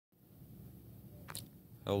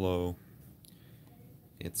Hello,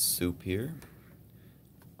 it's Soup here.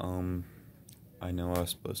 I know I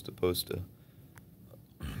was supposed to post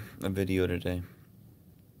a video today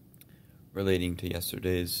relating to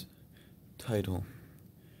yesterday's title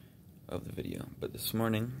of the video, but this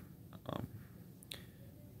morning,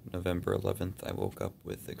 November 11th, I woke up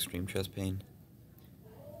with extreme chest pain,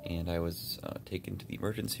 and I was taken to the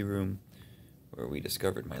emergency room where we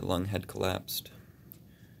discovered my lung had collapsed.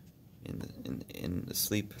 In the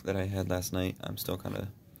sleep that I had last night, I'm still kind of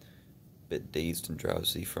a bit dazed and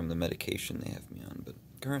drowsy from the medication they have me on, but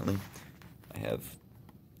currently I have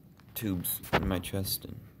tubes in my chest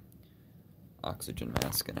and oxygen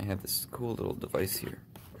mask, and I have this cool little device here.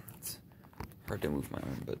 It's hard to move my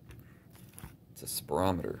arm, but it's a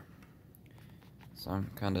spirometer. So I'm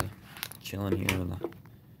kind of chilling here in the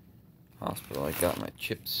hospital. I got my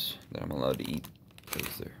chips that I'm allowed to eat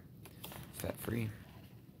because they're fat-free.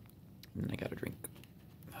 And I got a drink.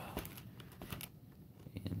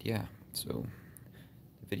 And yeah, so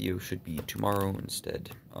the video should be tomorrow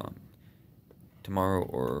instead. Tomorrow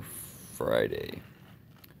or Friday.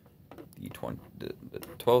 The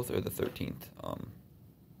 12th or the 13th.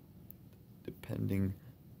 Depending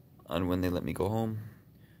on when they let me go home.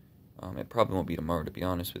 It probably won't be tomorrow, to be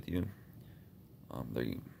honest with you.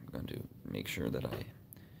 They're going to make sure that I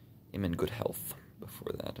am in good health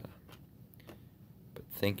before that. But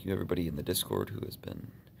thank you, everybody in the Discord who has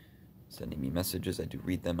been sending me messages. I do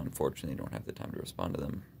read them. Unfortunately, I don't have the time to respond to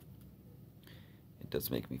them. It does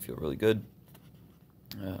make me feel really good.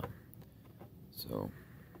 The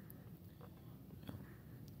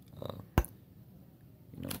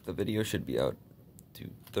video should be out to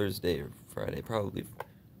Thursday or Friday, probably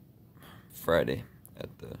Friday at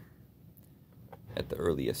the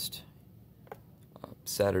earliest.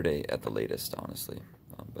 Saturday at the latest, honestly.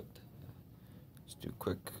 But just do a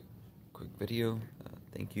quick video.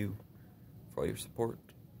 Thank you for all your support.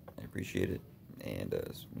 I appreciate it. And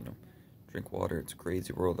drink water. It's a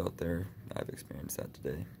crazy world out there. I've experienced that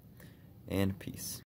today. And peace.